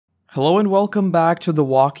Hello and welcome back to The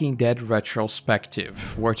Walking Dead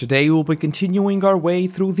Retrospective, where today we'll be continuing our way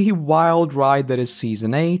through the wild ride that is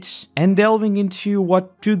Season 8, and delving into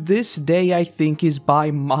what to this day I think is by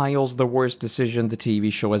miles the worst decision the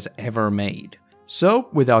TV show has ever made. So,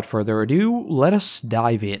 without further ado, let us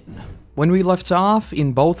dive in. When we left off,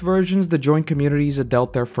 in both versions the joint communities had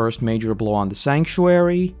dealt their first major blow on the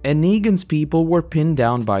Sanctuary, and Negan's people were pinned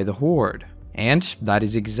down by the Horde. And that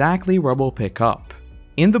is exactly where we'll pick up.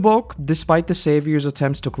 In the book, despite the Savior's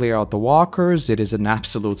attempts to clear out the walkers, it is an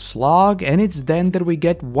absolute slog, and it's then that we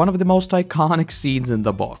get one of the most iconic scenes in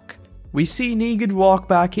the book. We see Negan walk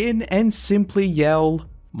back in and simply yell,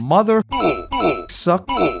 "Mother suck."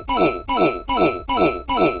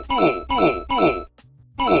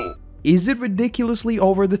 Is it ridiculously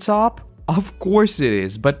over the top? Of course it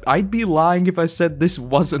is, but I'd be lying if I said this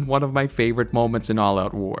wasn't one of my favorite moments in All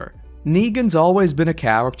Out War. Negan's always been a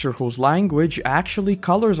character whose language actually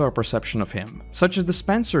colors our perception of him, such as the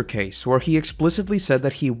Spencer case, where he explicitly said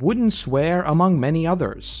that he wouldn't swear among many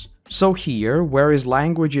others. So here, where his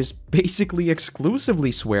language is basically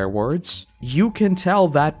exclusively swear words, you can tell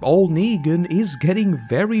that old Negan is getting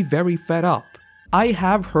very fed up. I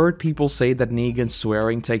have heard people say that Negan's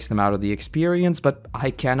swearing takes them out of the experience, but I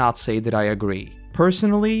cannot say that I agree.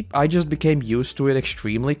 Personally, I just became used to it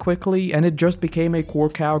extremely quickly, and it just became a core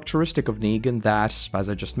characteristic of Negan that, as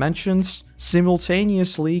I just mentioned,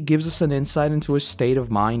 simultaneously gives us an insight into his state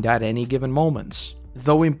of mind at any given moment.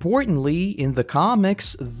 Though importantly, in the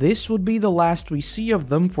comics, this would be the last we see of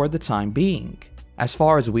them for the time being. As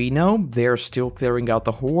far as we know, they're still clearing out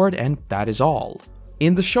the Horde, and that is all.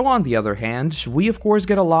 In the show, on the other hand, we of course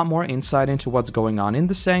get a lot more insight into what's going on in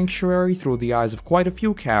the Sanctuary through the eyes of quite a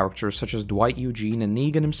few characters such as Dwight Eugene and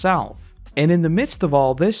Negan himself. And in the midst of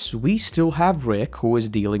all this, we still have Rick, who is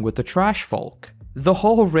dealing with the trash folk. The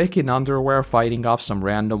whole Rick in underwear fighting off some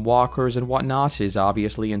random walkers and whatnot is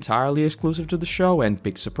obviously entirely exclusive to the show, and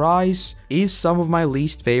big surprise, is some of my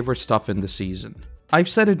least favorite stuff in the season. I've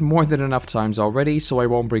said it more than enough times already, so I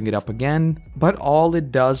won't bring it up again, but all it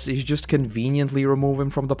does is just conveniently remove him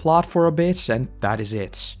from the plot for a bit, and that is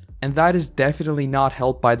it. And that is definitely not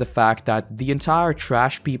helped by the fact that the entire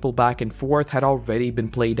trash people back and forth had already been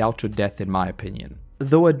played out to death in my opinion.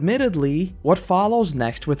 Though admittedly, what follows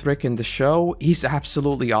next with Rick in the show is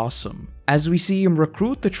absolutely awesome, as we see him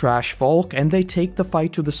recruit the trash folk and they take the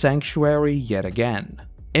fight to the Sanctuary yet again.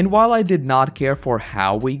 And while I did not care for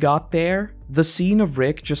how we got there, the scene of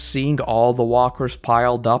Rick just seeing all the walkers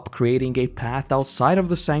piled up creating a path outside of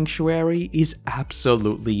the Sanctuary is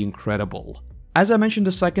absolutely incredible. As I mentioned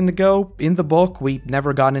a second ago, in the book we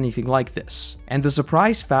never got anything like this, and the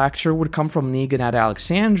surprise factor would come from Negan at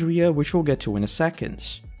Alexandria, which we'll get to in a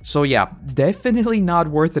second. So yeah, definitely not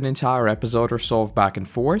worth an entire episode or so of back and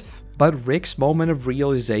forth, but Rick's moment of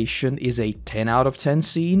realization is a 10 out of 10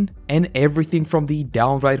 scene, and everything from the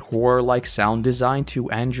downright horror-like sound design to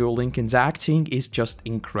Andrew Lincoln's acting is just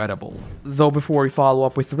incredible. Though before we follow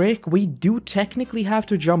up with Rick, we do technically have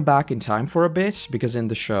to jump back in time for a bit, because in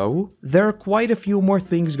the show, there are quite a few more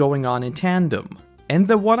things going on in tandem. And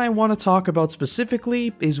the one I want to talk about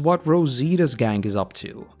specifically is what Rosita's gang is up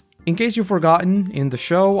to. In case you've forgotten, in the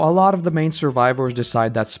show, a lot of the main survivors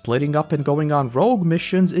decide that splitting up and going on rogue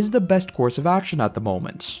missions is the best course of action at the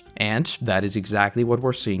moment. And that is exactly what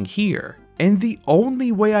we're seeing here. And the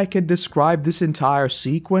only way I can describe this entire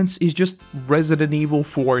sequence is just Resident Evil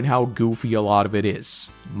 4 and how goofy a lot of it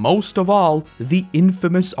is. Most of all, the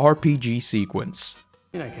infamous RPG sequence.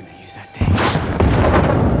 You're not gonna use that thing.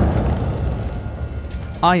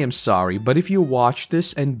 I am sorry, but if you watch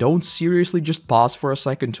this and don't seriously just pause for a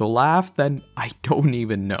second to laugh, then I don't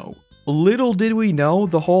even know. Little did we know,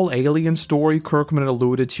 the whole alien story Kirkman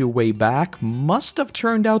alluded to way back must have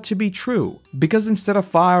turned out to be true, because instead of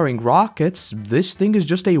firing rockets, this thing is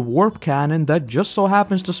just a warp cannon that just so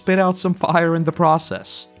happens to spit out some fire in the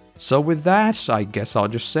process. So with that, I guess I'll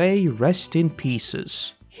just say, rest in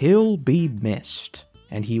pieces. He'll be missed.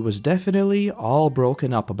 And he was definitely all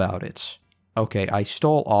broken up about it. Okay, I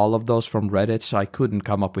stole all of those from Reddit, so I couldn't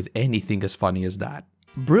come up with anything as funny as that.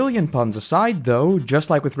 Brilliant puns aside though, just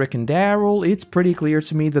like with Rick and Daryl, it's pretty clear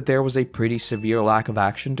to me that there was a pretty severe lack of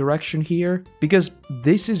action direction here, because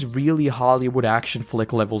this is really Hollywood action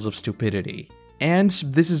flick levels of stupidity. And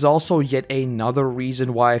this is also yet another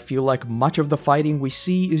reason why I feel like much of the fighting we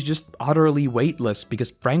see is just utterly weightless,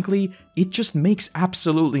 because frankly, it just makes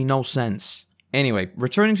absolutely no sense. Anyway,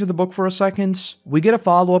 returning to the book for a second, we get a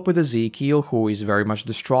follow-up with Ezekiel, who is very much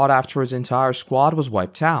distraught after his entire squad was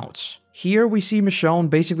wiped out. Here we see Michonne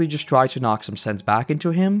basically just try to knock some sense back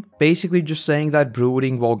into him, basically just saying that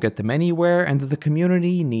brooding won't get them anywhere and that the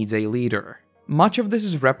community needs a leader. Much of this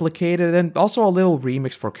is replicated and also a little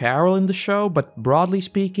remix for Carol in the show, but broadly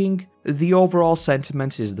speaking, the overall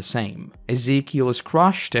sentiment is the same. Ezekiel is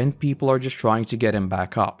crushed and people are just trying to get him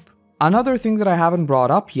back up. Another thing that I haven't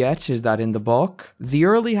brought up yet is that in the book, the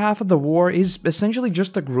early half of the war is essentially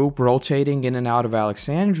just a group rotating in and out of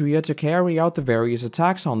Alexandria to carry out the various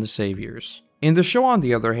attacks on the Saviors. In the show, on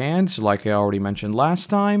the other hand, like I already mentioned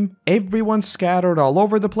last time, everyone's scattered all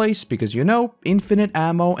over the place because, you know, infinite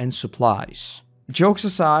ammo and supplies. Jokes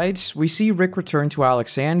aside, we see Rick return to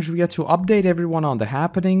Alexandria to update everyone on the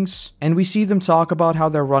happenings, and we see them talk about how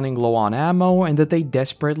they're running low on ammo and that they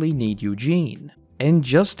desperately need Eugene. And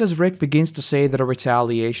just as Rick begins to say that a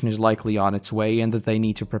retaliation is likely on its way and that they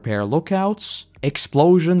need to prepare lookouts,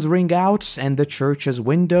 explosions ring out and the church's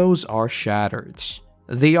windows are shattered.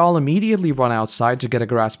 They all immediately run outside to get a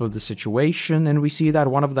grasp of the situation, and we see that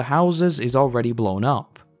one of the houses is already blown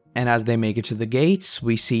up. And as they make it to the gates,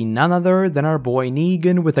 we see none other than our boy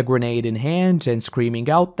Negan with a grenade in hand and screaming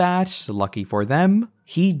out that, lucky for them,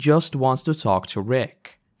 he just wants to talk to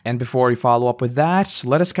Rick. And before we follow up with that,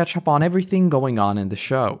 let us catch up on everything going on in the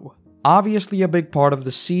show. Obviously, a big part of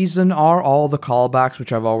the season are all the callbacks,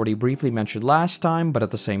 which I've already briefly mentioned last time, but at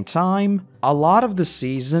the same time, a lot of the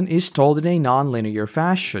season is told in a non-linear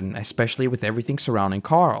fashion, especially with everything surrounding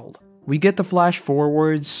Carl. We get the flash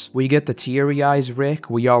forwards, we get the teary eyes Rick,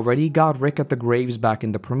 we already got Rick at the graves back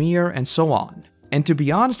in the premiere, and so on. And to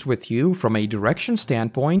be honest with you, from a direction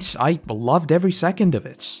standpoint, I loved every second of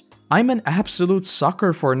it. I'm an absolute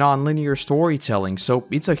sucker for non-linear storytelling, so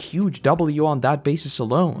it's a huge W on that basis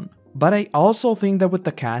alone. But I also think that with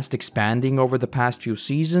the cast expanding over the past few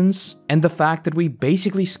seasons, and the fact that we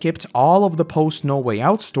basically skipped all of the post-No Way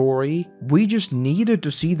Out story, we just needed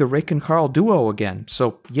to see the Rick and Carl duo again,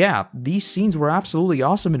 so yeah, these scenes were absolutely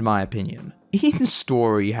awesome in my opinion. In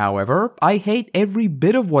story, however, I hate every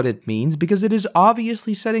bit of what it means because it is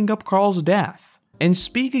obviously setting up Carl's death. And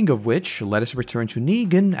speaking of which, let us return to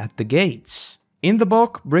Negan at the gates. In the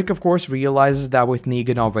book, Rick of course realizes that with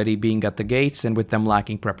Negan already being at the gates and with them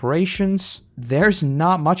lacking preparations, there's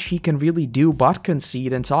not much he can really do but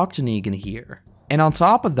concede and talk to Negan here. And on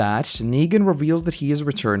top of that, Negan reveals that he has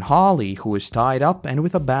returned Holly, who is tied up and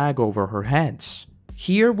with a bag over her head.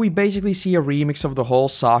 Here, we basically see a remix of the whole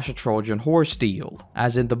Sasha Trojan horse deal.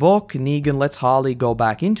 As in the book, Negan lets Holly go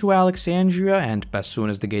back into Alexandria, and as soon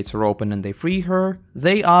as the gates are open and they free her,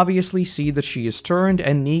 they obviously see that she is turned,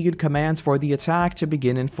 and Negan commands for the attack to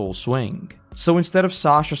begin in full swing. So instead of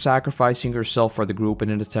Sasha sacrificing herself for the group in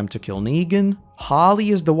an attempt to kill Negan, Holly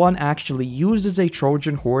is the one actually used as a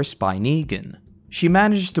Trojan horse by Negan. She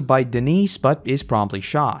manages to bite Denise, but is promptly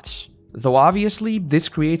shot. Though obviously, this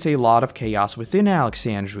creates a lot of chaos within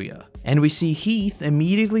Alexandria, and we see Heath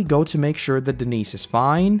immediately go to make sure that Denise is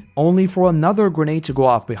fine, only for another grenade to go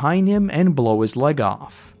off behind him and blow his leg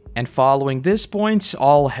off. And following this point,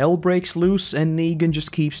 all hell breaks loose and Negan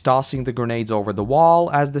just keeps tossing the grenades over the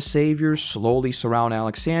wall as the Saviors slowly surround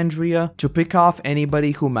Alexandria to pick off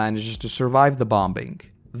anybody who manages to survive the bombing.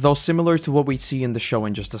 Though similar to what we see in the show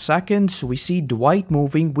in just a second, we see Dwight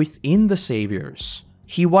moving within the Saviors.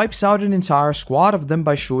 He wipes out an entire squad of them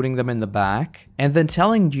by shooting them in the back, and then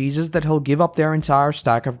telling Jesus that he'll give up their entire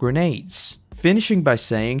stack of grenades, finishing by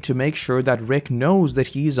saying to make sure that Rick knows that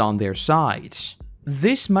he's on their side.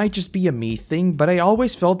 This might just be a me thing, but I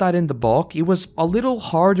always felt that in the book it was a little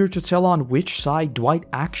harder to tell on which side Dwight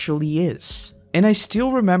actually is. And I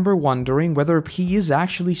still remember wondering whether he is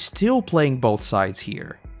actually still playing both sides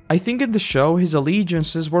here. I think in the show, his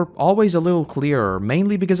allegiances were always a little clearer,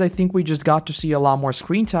 mainly because I think we just got to see a lot more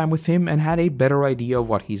screen time with him and had a better idea of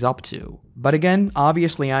what he's up to. But again,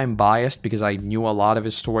 obviously I'm biased because I knew a lot of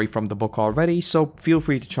his story from the book already, so feel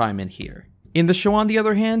free to chime in here. In the show, on the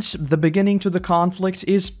other hand, the beginning to the conflict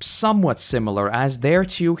is somewhat similar, as there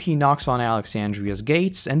too he knocks on Alexandria's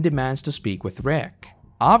gates and demands to speak with Rick.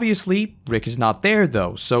 Obviously, Rick is not there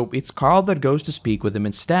though, so it's Carl that goes to speak with him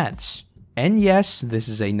instead. And yes, this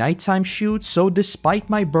is a nighttime shoot, so despite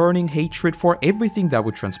my burning hatred for everything that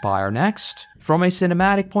would transpire next, from a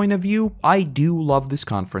cinematic point of view, I do love this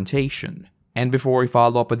confrontation. And before we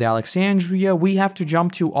follow up with Alexandria, we have to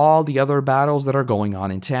jump to all the other battles that are going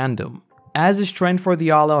on in tandem. As is trend for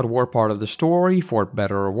the all-out war part of the story, for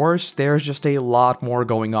better or worse, there's just a lot more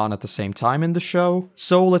going on at the same time in the show,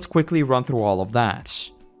 so let's quickly run through all of that.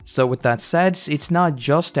 So with that said, it's not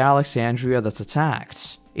just Alexandria that's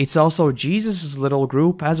attacked. It's also Jesus' little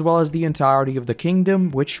group, as well as the entirety of the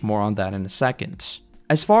kingdom, which more on that in a second.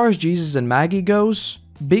 As far as Jesus and Maggie goes,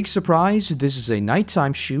 big surprise, this is a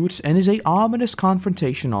nighttime shoot and is a ominous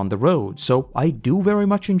confrontation on the road, so I do very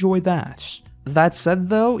much enjoy that. That said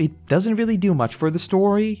though, it doesn't really do much for the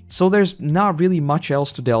story, so there's not really much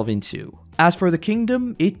else to delve into. As for the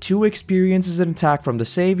kingdom, it too experiences an attack from the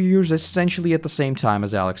Saviors essentially at the same time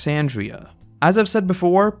as Alexandria. As I've said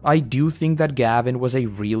before, I do think that Gavin was a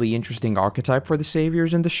really interesting archetype for the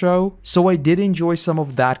Saviors in the show, so I did enjoy some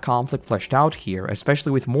of that conflict fleshed out here,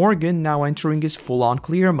 especially with Morgan now entering his full-on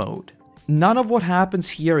clear mode. None of what happens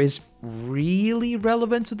here is really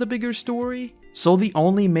relevant to the bigger story, so the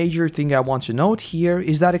only major thing I want to note here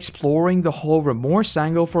is that exploring the whole remorse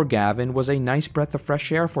angle for Gavin was a nice breath of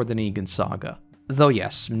fresh air for the Negan saga. Though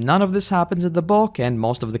yes, none of this happens in the book, and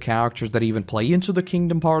most of the characters that even play into the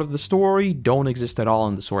kingdom part of the story don't exist at all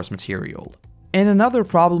in the source material. And another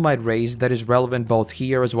problem I'd raise that is relevant both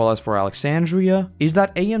here as well as for Alexandria is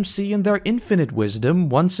that AMC in their infinite wisdom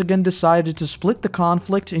once again decided to split the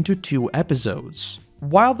conflict into 2 episodes.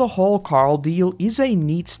 While the whole Carl deal is a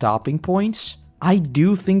neat stopping point, I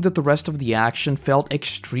do think that the rest of the action felt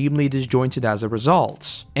extremely disjointed as a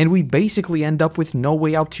result, and we basically end up with No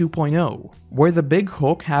Way Out 2.0, where the big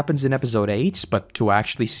hook happens in episode 8, but to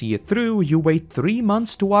actually see it through, you wait 3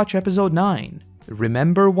 months to watch episode 9.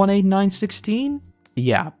 Remember 18916?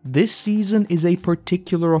 Yeah, this season is a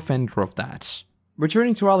particular offender of that.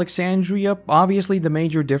 Returning to Alexandria, obviously the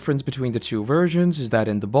major difference between the 2 versions is that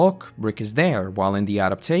in the book, Rick is there, while in the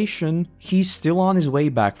adaptation, he's still on his way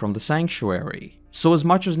back from the sanctuary. So as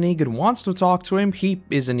much as Negan wants to talk to him, he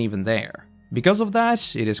isn't even there. Because of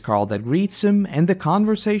that, it is Carl that greets him, and the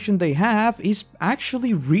conversation they have is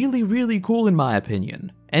actually really cool in my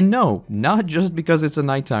opinion. And no, not just because it's a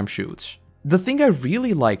nighttime shoot. The thing I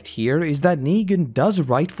really liked here is that Negan does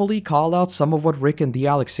rightfully call out some of what Rick and the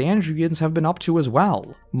Alexandrians have been up to as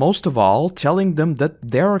well. Most of all, telling them that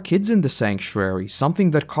there are kids in the sanctuary, something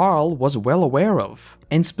that Carl was well aware of.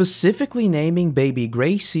 And specifically naming baby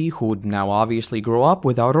Gracie, who'd now obviously grow up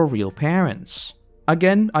without her real parents.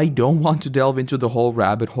 Again, I don't want to delve into the whole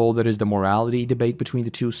rabbit hole that is the morality debate between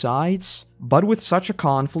the 2 sides, but with such a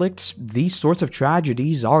conflict, these sorts of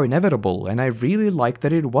tragedies are inevitable, and I really like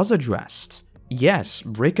that it was addressed. Yes,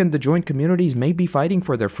 Rick and the joint communities may be fighting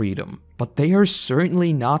for their freedom, but they are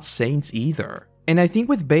certainly not saints either. And I think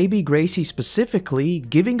with baby Gracie specifically,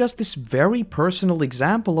 giving us this very personal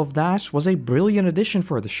example of that was a brilliant addition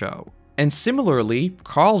for the show. And similarly,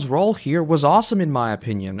 Carl's role here was awesome in my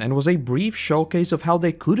opinion, and was a brief showcase of how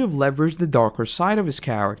they could have leveraged the darker side of his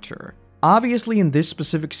character. Obviously in this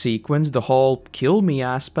specific sequence, the whole kill me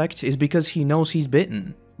aspect is because he knows he's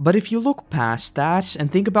bitten. But if you look past that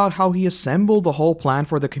and think about how he assembled the whole plan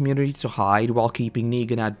for the community to hide while keeping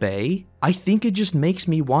Negan at bay, I think it just makes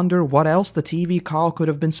me wonder what else the TV Carl could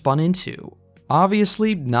have been spun into.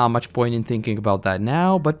 Obviously, not much point in thinking about that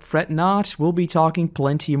now, but fret not, we'll be talking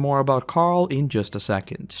plenty more about Carl in just a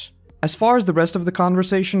second. As far as the rest of the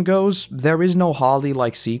conversation goes, there is no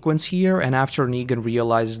Holly-like sequence here, and after Negan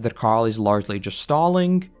realizes that Carl is largely just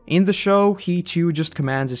stalling, in the show, he too just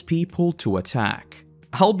commands his people to attack.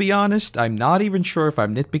 I'll be honest, I'm not even sure if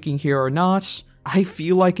I'm nitpicking here or not. I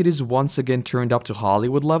feel like it is once again turned up to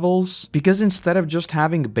Hollywood levels, because instead of just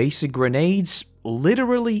having basic grenades,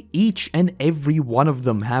 literally each and every one of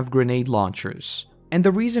them have grenade launchers. And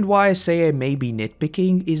the reason why I say I may be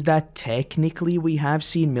nitpicking is that technically we have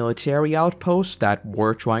seen military outposts that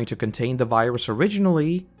were trying to contain the virus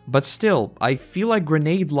originally, but still, I feel like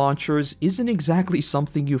grenade launchers isn't exactly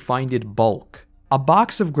something you find in bulk. A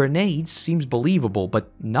box of grenades seems believable,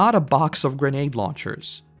 but not a box of grenade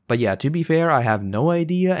launchers. But yeah, to be fair, I have no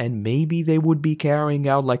idea, and maybe they would be carrying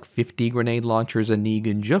out like 50 grenade launchers and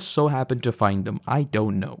Negan just so happened to find them, I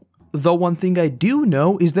don't know. Though one thing I do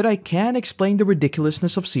know is that I can explain the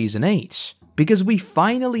ridiculousness of Season 8, because we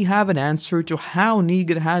finally have an answer to how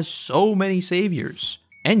Negan has so many saviors.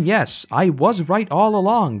 And yes, I was right all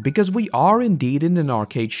along, because we are indeed in an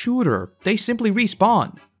arcade shooter, they simply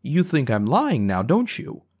respawn. You think I'm lying now, don't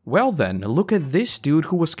you? Well then, look at this dude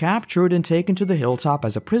who was captured and taken to the hilltop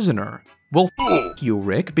as a prisoner. Well, f*** you,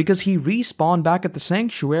 Rick, because he respawned back at the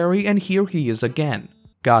sanctuary and here he is again.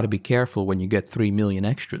 Gotta be careful when you get 3 million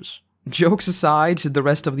extras. Jokes aside, the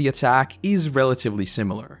rest of the attack is relatively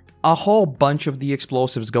similar. A whole bunch of the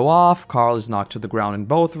explosives go off, Carl is knocked to the ground in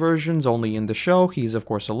both versions, only in the show he is of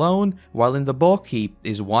course alone, while in the book he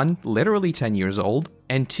is 1, literally 10 years old,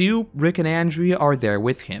 and 2, Rick and Andrea are there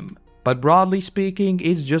with him. But broadly speaking,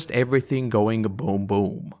 it's just everything going boom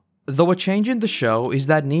boom. Though a change in the show is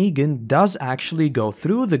that Negan does actually go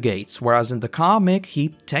through the gates, whereas in the comic, he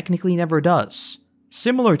technically never does.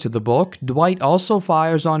 Similar to the book, Dwight also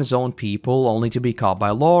fires on his own people only to be caught by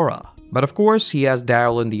Laura. But of course, he has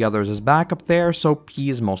Daryl and the others as backup there, so he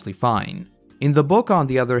is mostly fine. In the book, on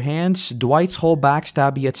the other hand, Dwight's whole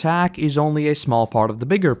backstabby attack is only a small part of the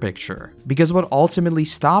bigger picture, because what ultimately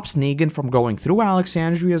stops Negan from going through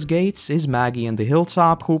Alexandria's gates is Maggie and the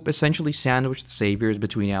Hilltop, who essentially sandwich the saviors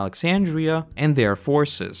between Alexandria and their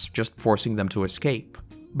forces, just forcing them to escape.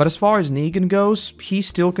 But as far as Negan goes, he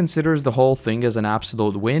still considers the whole thing as an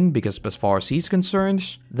absolute win because as far as he's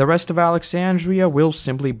concerned, the rest of Alexandria will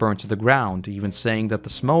simply burn to the ground, even saying that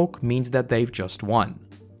the smoke means that they've just won.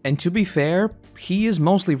 And to be fair, he is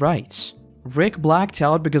mostly right. Rick blacked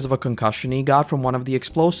out because of a concussion he got from one of the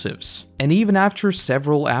explosives, and even after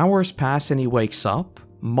several hours pass and he wakes up,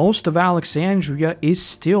 most of Alexandria is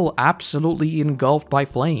still absolutely engulfed by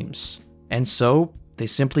flames. And so, they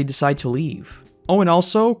simply decide to leave. Oh, and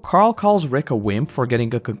also, Carl calls Rick a wimp for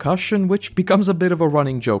getting a concussion, which becomes a bit of a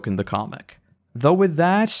running joke in the comic. Though with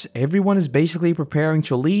that, everyone is basically preparing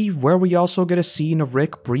to leave, where we also get a scene of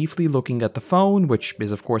Rick briefly looking at the phone, which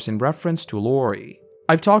is of course in reference to Lori.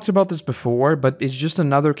 I've talked about this before, but it's just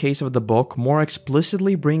another case of the book more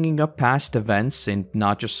explicitly bringing up past events in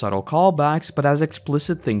not just subtle callbacks, but as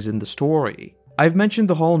explicit things in the story. I've mentioned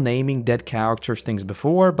the whole naming dead characters things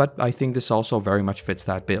before, but I think this also very much fits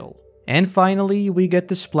that bill. And finally, we get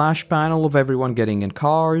the splash panel of everyone getting in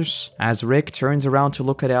cars, as Rick turns around to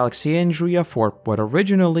look at Alexandria for what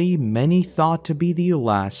originally many thought to be the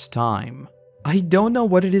last time. I don't know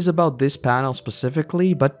what it is about this panel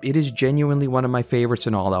specifically, but it is genuinely one of my favorites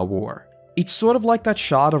in All Out War. It's sort of like that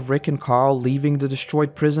shot of Rick and Carl leaving the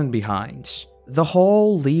destroyed prison behind. The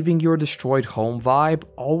whole leaving your destroyed home vibe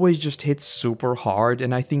always just hits super hard,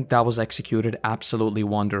 and I think that was executed absolutely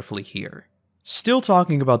wonderfully here. Still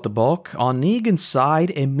talking about the book, on Negan's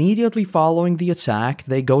side, immediately following the attack,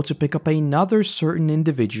 they go to pick up another certain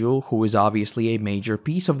individual who is obviously a major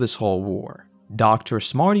piece of this whole war. Dr.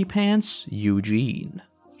 Smarty Pants, Eugene.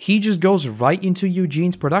 He just goes right into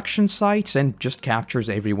Eugene's production site and just captures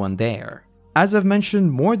everyone there. As I've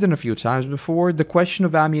mentioned more than a few times before, the question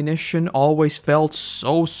of ammunition always felt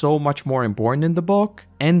so much more important in the book,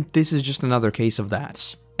 and this is just another case of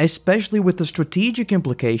that. Especially with the strategic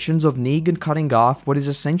implications of Negan cutting off what is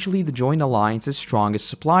essentially the Joint Alliance's strongest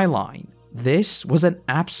supply line. This was an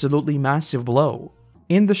absolutely massive blow.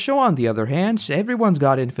 In the show, on the other hand, everyone's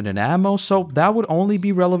got infinite ammo, so that would only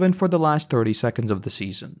be relevant for the last 30 seconds of the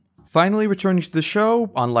season. Finally, returning to the show,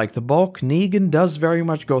 unlike the book, Negan does very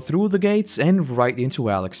much go through the gates and right into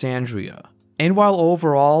Alexandria. And while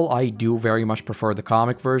overall I do very much prefer the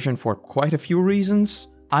comic version for quite a few reasons,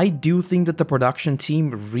 I do think that the production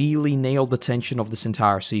team really nailed the tension of this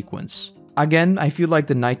entire sequence. Again, I feel like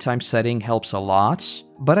the nighttime setting helps a lot,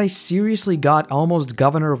 but I seriously got almost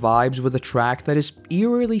Governor vibes with a track that is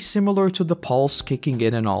eerily similar to the pulse kicking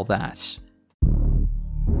in and all that.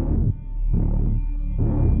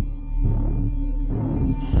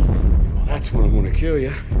 Well, that's when I'm gonna kill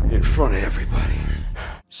you in front of everybody.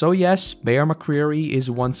 So yes, Bear McCreary is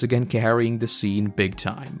once again carrying the scene big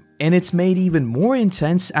time. And it's made even more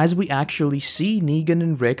intense as we actually see Negan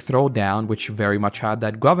and Rick throw down, which very much had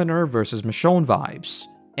that Governor versus Michonne vibes.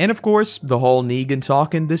 And of course, the whole Negan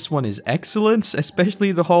talk in this one is excellent,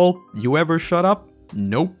 especially the whole, "You ever shut up?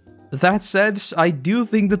 Nope." That said, I do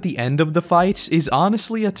think that the end of the fight is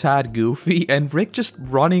honestly a tad goofy, and Rick just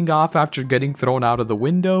running off after getting thrown out of the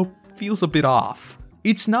window feels a bit off.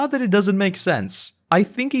 It's not that it doesn't make sense. I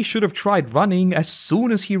think he should have tried running as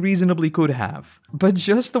soon as he reasonably could have, but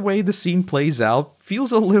just the way the scene plays out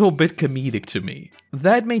feels a little bit comedic to me.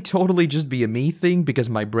 That may totally just be a me thing because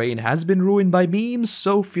my brain has been ruined by memes,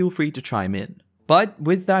 so feel free to chime in. But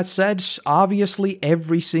with that said, obviously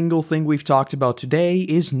every single thing we've talked about today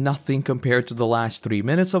is nothing compared to the last 3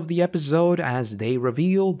 minutes of the episode as they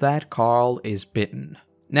reveal that Carl is bitten.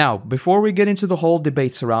 Now, before we get into the whole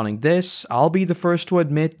debate surrounding this, I'll be the first to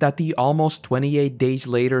admit that the almost 28 days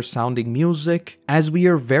later sounding music, as we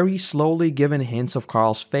are very slowly given hints of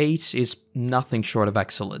Carl's fate, is nothing short of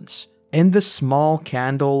excellent. And the small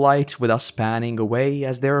candlelight with us panning away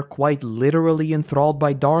as they're quite literally enthralled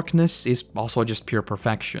by darkness is also just pure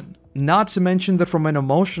perfection. Not to mention that from an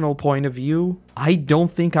emotional point of view, I don't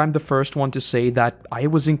think I'm the first one to say that I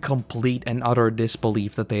was in complete and utter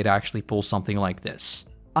disbelief that they'd actually pull something like this.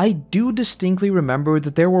 I do distinctly remember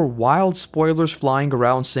that there were wild spoilers flying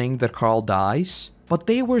around saying that Carl dies, but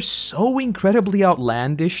they were so incredibly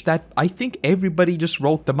outlandish that I think everybody just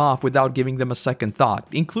wrote them off without giving them a second thought,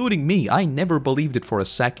 including me. I never believed it for a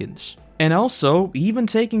second. And also, even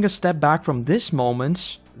taking a step back from this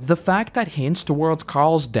moment, the fact that hints towards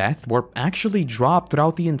Carl's death were actually dropped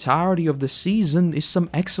throughout the entirety of the season is some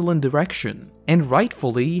excellent direction. And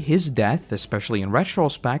rightfully, his death, especially in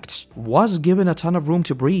retrospect, was given a ton of room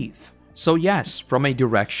to breathe. So yes, from a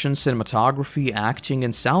direction, cinematography, acting,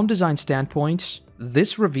 and sound design standpoint,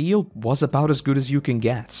 this reveal was about as good as you can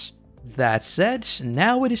get. That said,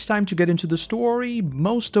 now it is time to get into the story,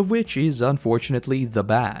 most of which is unfortunately the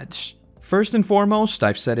bad. First and foremost,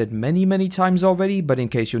 I've said it many times already, but in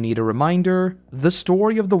case you need a reminder, the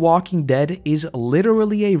story of The Walking Dead is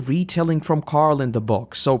literally a retelling from Carl in the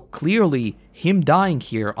book, so clearly, him dying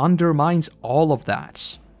here undermines all of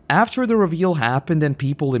that. After the reveal happened and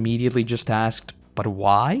people immediately just asked, but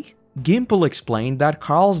why? Gimple explained that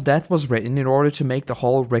Carl's death was written in order to make the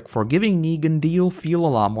whole Rick forgiving Negan deal feel a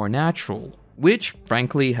lot more natural, which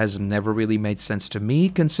frankly has never really made sense to me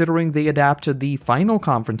considering they adapted the final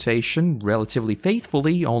confrontation relatively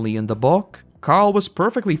faithfully only in the book. Carl was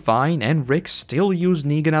perfectly fine and Rick still used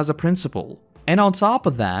Negan as a principal. And on top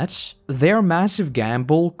of that, their massive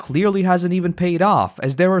gamble clearly hasn't even paid off,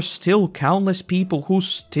 as there are still countless people who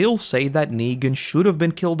still say that Negan should have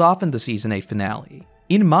been killed off in the Season 8 finale.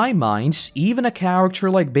 In my mind, even a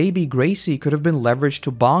character like Baby Gracie could have been leveraged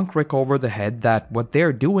to bonk Rick over the head that what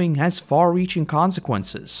they're doing has far-reaching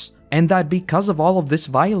consequences, and that because of all of this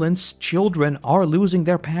violence, children are losing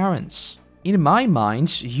their parents. In my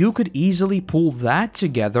mind, you could easily pull that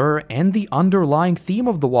together and the underlying theme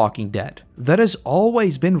of The Walking Dead, that has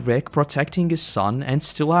always been Rick protecting his son and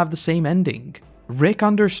still have the same ending. Rick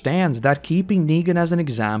understands that keeping Negan as an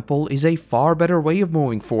example is a far better way of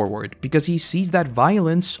moving forward because he sees that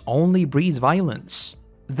violence only breeds violence.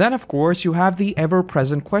 Then of course you have the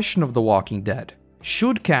ever-present question of The Walking Dead.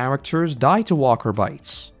 Should characters die to walker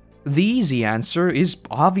bites? The easy answer is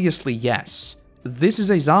obviously yes. This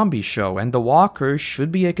is a zombie show and the walkers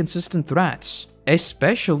should be a consistent threat,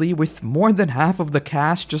 especially with more than half of the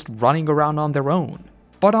cast just running around on their own.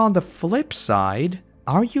 But on the flip side,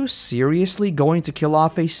 are you seriously going to kill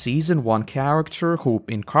off a Season 1 character who,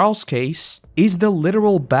 in Carl's case, is the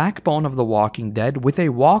literal backbone of The Walking Dead with a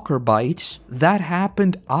walker bite that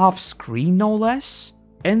happened off-screen no less?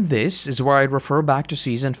 And this is where I'd refer back to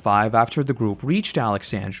Season 5 after the group reached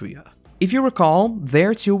Alexandria. If you recall,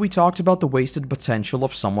 there too we talked about the wasted potential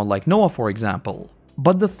of someone like Noah, for example.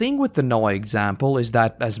 But the thing with the Noah example is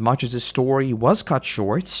that as much as his story was cut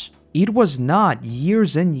short, it was not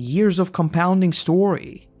years and years of compounding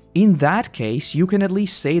story. In that case, you can at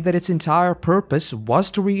least say that its entire purpose was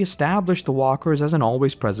to re-establish the walkers as an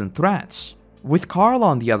always present threat. With Carl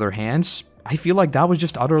on the other hand, I feel like that was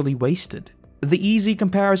just utterly wasted. The easy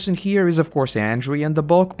comparison here is of course Andrea in the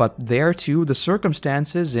book, but there too the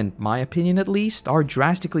circumstances, in my opinion at least, are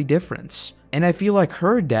drastically different. And I feel like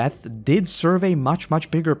her death did serve a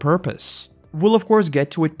much bigger purpose. We'll of course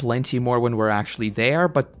get to it plenty more when we're actually there,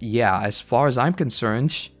 but yeah, as far as I'm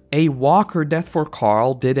concerned, a walker death for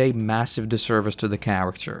Carl did a massive disservice to the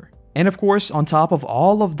character. And of course, on top of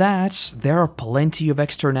all of that, there are plenty of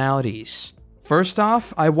externalities. First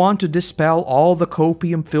off, I want to dispel all the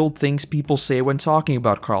copium-filled things people say when talking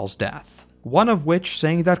about Carl's death. One of which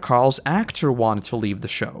saying that Carl's actor wanted to leave the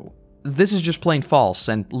show. This is just plain false,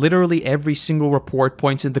 and literally every single report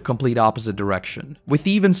points in the complete opposite direction, with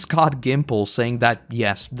even Scott Gimple saying that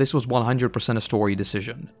yes, this was 100% a story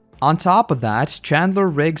decision. On top of that, Chandler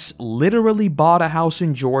Riggs literally bought a house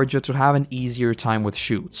in Georgia to have an easier time with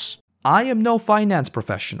shoots. I am no finance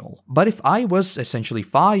professional, but if I was essentially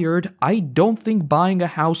fired, I don't think buying a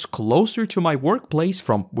house closer to my workplace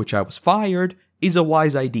from which I was fired is a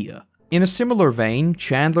wise idea. In a similar vein,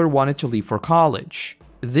 Chandler wanted to leave for college.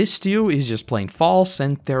 This too is just plain false,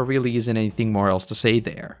 and there really isn't anything more else to say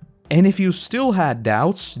there. And if you still had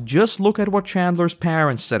doubts, just look at what Chandler's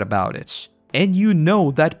parents said about it. And you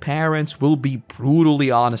know that parents will be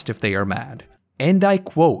brutally honest if they are mad. And I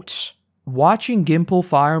quote, "Watching Gimple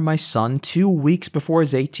fire my son 2 weeks before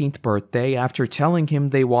his 18th birthday after telling him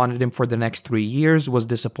they wanted him for the next 3 years was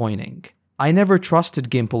disappointing. I never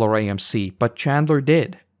trusted Gimple or AMC, but Chandler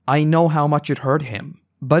did. I know how much it hurt him.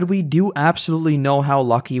 But we do absolutely know how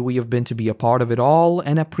lucky we have been to be a part of it all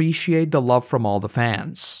and appreciate the love from all the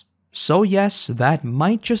fans. So yes, that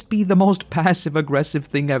might just be the most passive-aggressive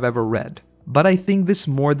thing I've ever read. But I think this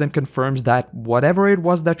more than confirms that whatever it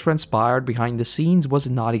was that transpired behind the scenes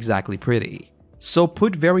was not exactly pretty. So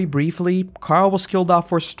put very briefly, Carl was killed off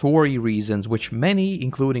for story reasons which many,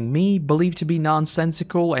 including me, believe to be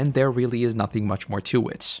nonsensical, and there really is nothing much more to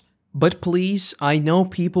it. But please, I know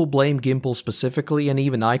people blame Gimple specifically, and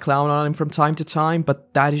even I clown on him from time to time,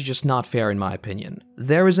 but that is just not fair in my opinion.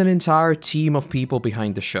 There is an entire team of people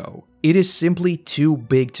behind the show. It is simply too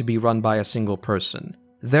big to be run by a single person.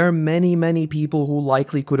 There are many people who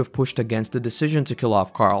likely could have pushed against the decision to kill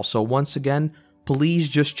off Carl, so once again, please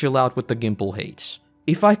just chill out with the Gimple hates.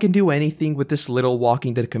 If I can do anything with this little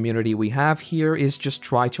Walking Dead community we have here is just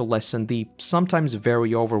try to lessen the sometimes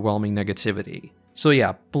very overwhelming negativity. So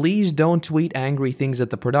yeah, please don't tweet angry things at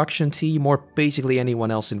the production team or basically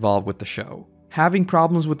anyone else involved with the show. Having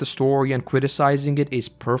problems with the story and criticizing it is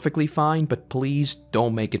perfectly fine, but please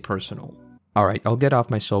don't make it personal. Alright, I'll get off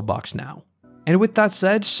my soapbox now. And with that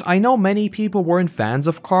said, I know many people weren't fans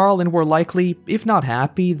of Carl and were likely, if not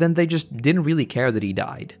happy, then they just didn't really care that he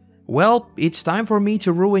died. Well, it's time for me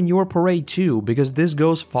to ruin your parade too, because this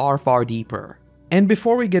goes far, far deeper. And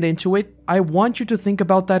before we get into it, I want you to think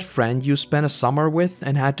about that friend you spent a summer with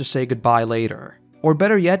and had to say goodbye later. Or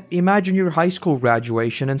better yet, imagine your high school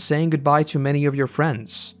graduation and saying goodbye to many of your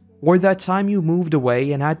friends. Or that time you moved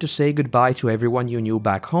away and had to say goodbye to everyone you knew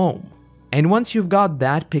back home. And once you've got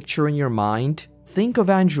that picture in your mind, think of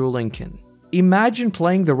Andrew Lincoln. Imagine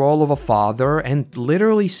playing the role of a father and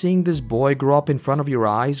literally seeing this boy grow up in front of your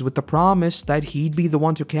eyes with the promise that he'd be the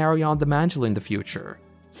one to carry on the mantle in the future.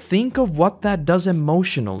 Think of what that does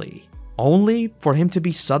emotionally, only for him to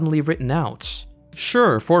be suddenly written out.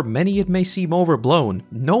 Sure, for many it may seem overblown.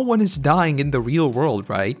 No one is dying in the real world,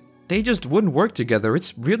 right? They just wouldn't work together,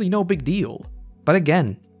 it's really no big deal. But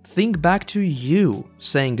again, think back to you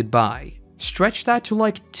saying goodbye. Stretch that to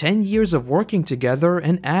like 10 years of working together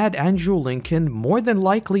and add Andrew Lincoln more than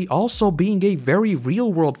likely also being a very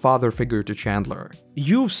real-world father figure to Chandler.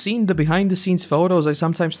 You've seen the behind-the-scenes photos I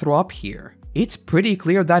sometimes throw up here. It's pretty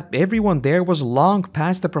clear that everyone there was long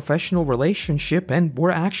past the professional relationship and were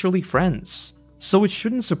actually friends. So it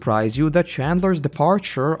shouldn't surprise you that Chandler's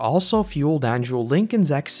departure also fueled Andrew Lincoln's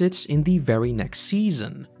exit in the very next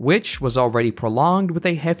season, which was already prolonged with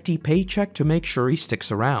a hefty paycheck to make sure he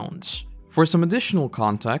sticks around. For some additional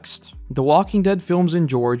context, The Walking Dead films in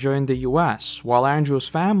Georgia in the US, while Andrew's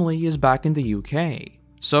family is back in the UK.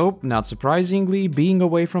 So, not surprisingly, being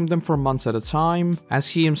away from them for months at a time, as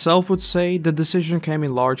he himself would say, the decision came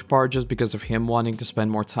in large part just because of him wanting to spend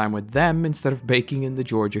more time with them instead of baking in the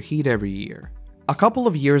Georgia heat every year. A couple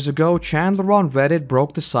of years ago, Chandler on Reddit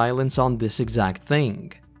broke the silence on this exact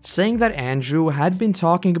thing. Saying that Andrew had been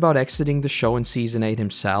talking about exiting the show in Season 8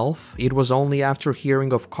 himself, it was only after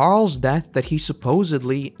hearing of Carl's death that he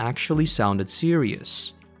supposedly actually sounded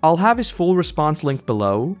serious. I'll have his full response linked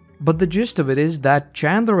below, but the gist of it is that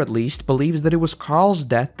Chandler at least believes that it was Carl's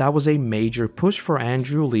death that was a major push for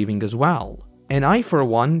Andrew leaving as well. And I, for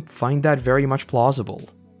one, find that very much plausible.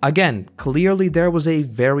 Again, clearly there was a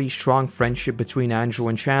very strong friendship between Andrew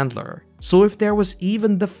and Chandler, so if there was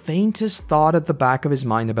even the faintest thought at the back of his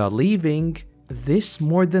mind about leaving, this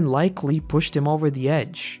more than likely pushed him over the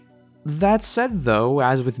edge. That said though,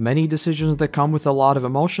 as with many decisions that come with a lot of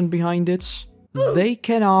emotion behind it, they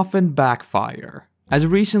can often backfire. As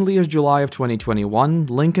recently as July of 2021,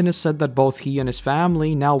 Lincoln has said that both he and his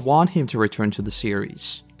family now want him to return to the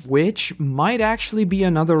series. Which might actually be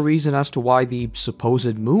another reason as to why the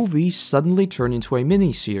supposed movie suddenly turned into a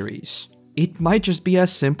mini-series. It might just be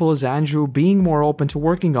as simple as Andrew being more open to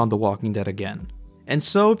working on The Walking Dead again. And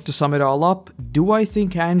so, to sum it all up, do I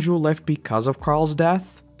think Andrew left because of Carl's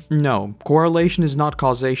death? No, correlation is not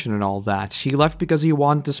causation and all that. He left because he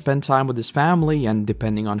wanted to spend time with his family, and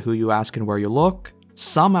depending on who you ask and where you look,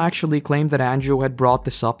 some actually claim that Andrew had brought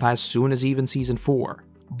this up as soon as even Season 4.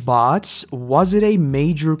 But was it a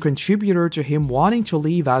major contributor to him wanting to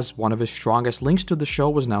leave as one of his strongest links to the show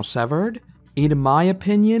was now severed? In my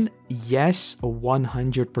opinion, yes,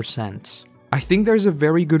 100%. I think there's a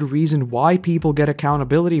very good reason why people get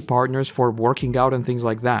accountability partners for working out and things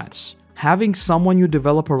like that. Having someone you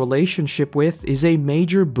develop a relationship with is a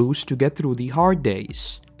major boost to get through the hard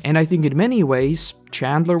days. And I think in many ways,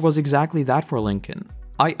 Chandler was exactly that for Lincoln.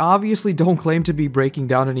 I obviously don't claim to be breaking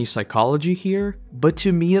down any psychology here, but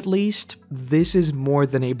to me at least, this is more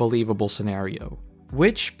than a believable scenario.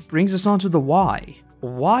 Which brings us on to the why.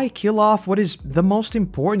 Why kill off what is the most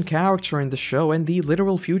important character in the show and the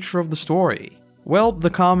literal future of the story? Well,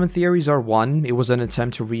 the common theories are 1, it was an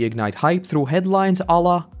attempt to reignite hype through headlines a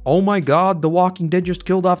la, "Oh my god, The Walking Dead just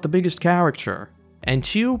killed off the biggest character." And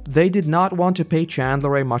 2, they did not want to pay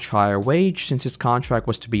Chandler a much higher wage since his contract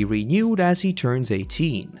was to be renewed as he turns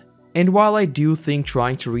 18. And while I do think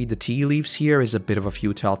trying to read the tea leaves here is a bit of a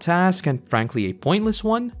futile task and frankly a pointless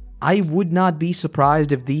one, I would not be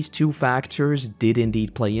surprised if these 2 factors did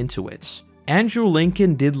indeed play into it. Andrew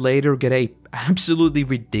Lincoln did later get a absolutely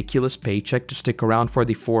ridiculous paycheck to stick around for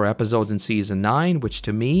the 4 episodes in Season 9, which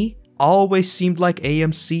to me always seemed like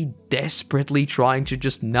AMC desperately trying to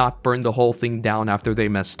just not burn the whole thing down after they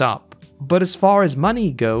messed up. But as far as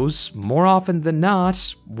money goes, more often than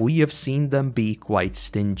not, we have seen them be quite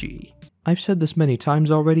stingy. I've said this many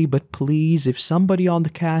times already, but please, if somebody on the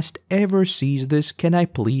cast ever sees this, can I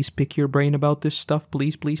please pick your brain about this stuff?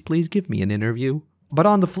 Please, please, please give me an interview. But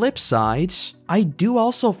on the flip side, I do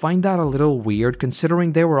also find that a little weird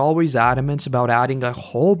considering they were always adamant about adding a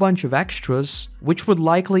whole bunch of extras, which would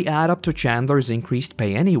likely add up to Chandler's increased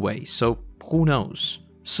pay anyway, so who knows.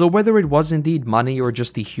 So whether it was indeed money or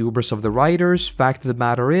just the hubris of the writers, fact of the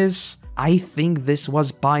matter is, I think this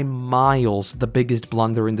was by miles the biggest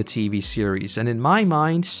blunder in the TV series, and in my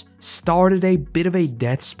mind, started a bit of a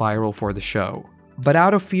death spiral for the show. But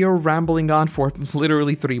out of fear of rambling on for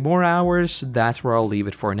literally 3 more hours, that's where I'll leave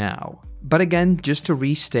it for now. But again, just to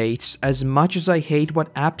restate, as much as I hate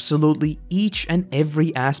what absolutely each and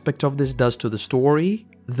every aspect of this does to the story,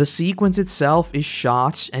 the sequence itself is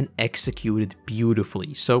shot and executed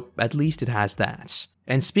beautifully, so at least it has that.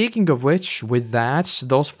 And speaking of which, with that,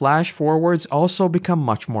 those flash forwards also become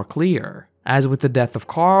much more clear. As with the death of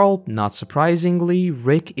Carl, not surprisingly,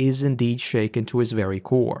 Rick is indeed shaken to his very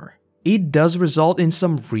core. It does result in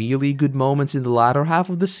some really good moments in the latter half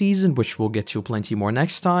of the season, which we'll get to plenty more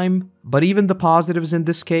next time, but even the positives in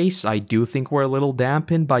this case I do think were a little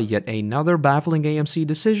dampened by yet another baffling AMC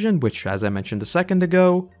decision, which, as I mentioned a second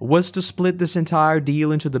ago, was to split this entire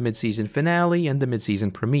deal into the mid-season finale and the mid-season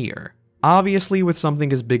premiere. Obviously, with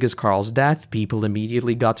something as big as Carl's death, people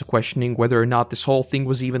immediately got to questioning whether or not this whole thing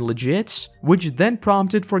was even legit, which then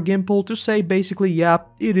prompted for Gimple to say basically, yeah,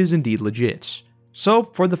 it is indeed legit.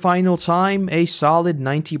 So, for the final time, a solid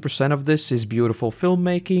 90% of this is beautiful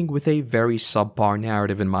filmmaking with a very subpar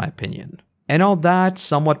narrative in my opinion. And on that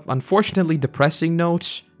somewhat unfortunately depressing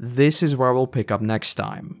note, this is where we'll pick up next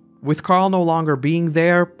time. With Carl no longer being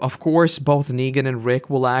there, of course both Negan and Rick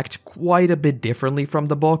will act quite a bit differently from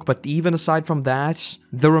the book, but even aside from that,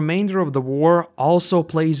 the remainder of the war also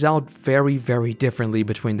plays out very, very differently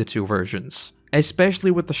between the two versions.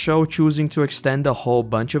 Especially with the show choosing to extend a whole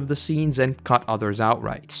bunch of the scenes and cut others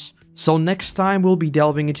outright. So next time we'll be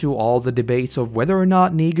delving into all the debates of whether or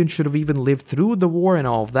not Negan should have even lived through the war and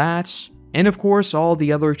all of that, and of course all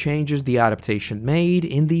the other changes the adaptation made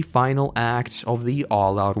in the final act of the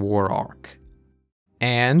all-out war arc.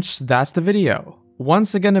 And that's the video.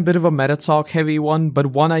 Once again a bit of a meta talk heavy one, but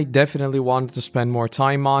one I definitely wanted to spend more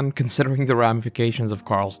time on considering the ramifications of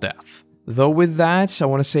Carl's death. Though with that, I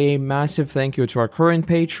want to say a massive thank you to our current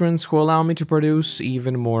patrons who allow me to produce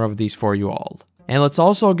even more of these for you all. And let's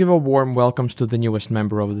also give a warm welcomes to the newest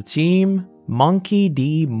member of the team, Monkey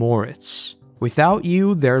D. Moritz. Without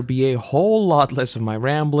you, there'd be a whole lot less of my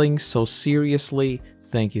ramblings, so seriously,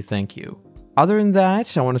 thank you, thank you. Other than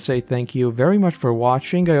that, I want to say thank you very much for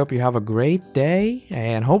watching, I hope you have a great day,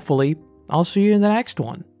 and hopefully, I'll see you in the next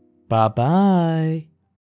one. Bye bye!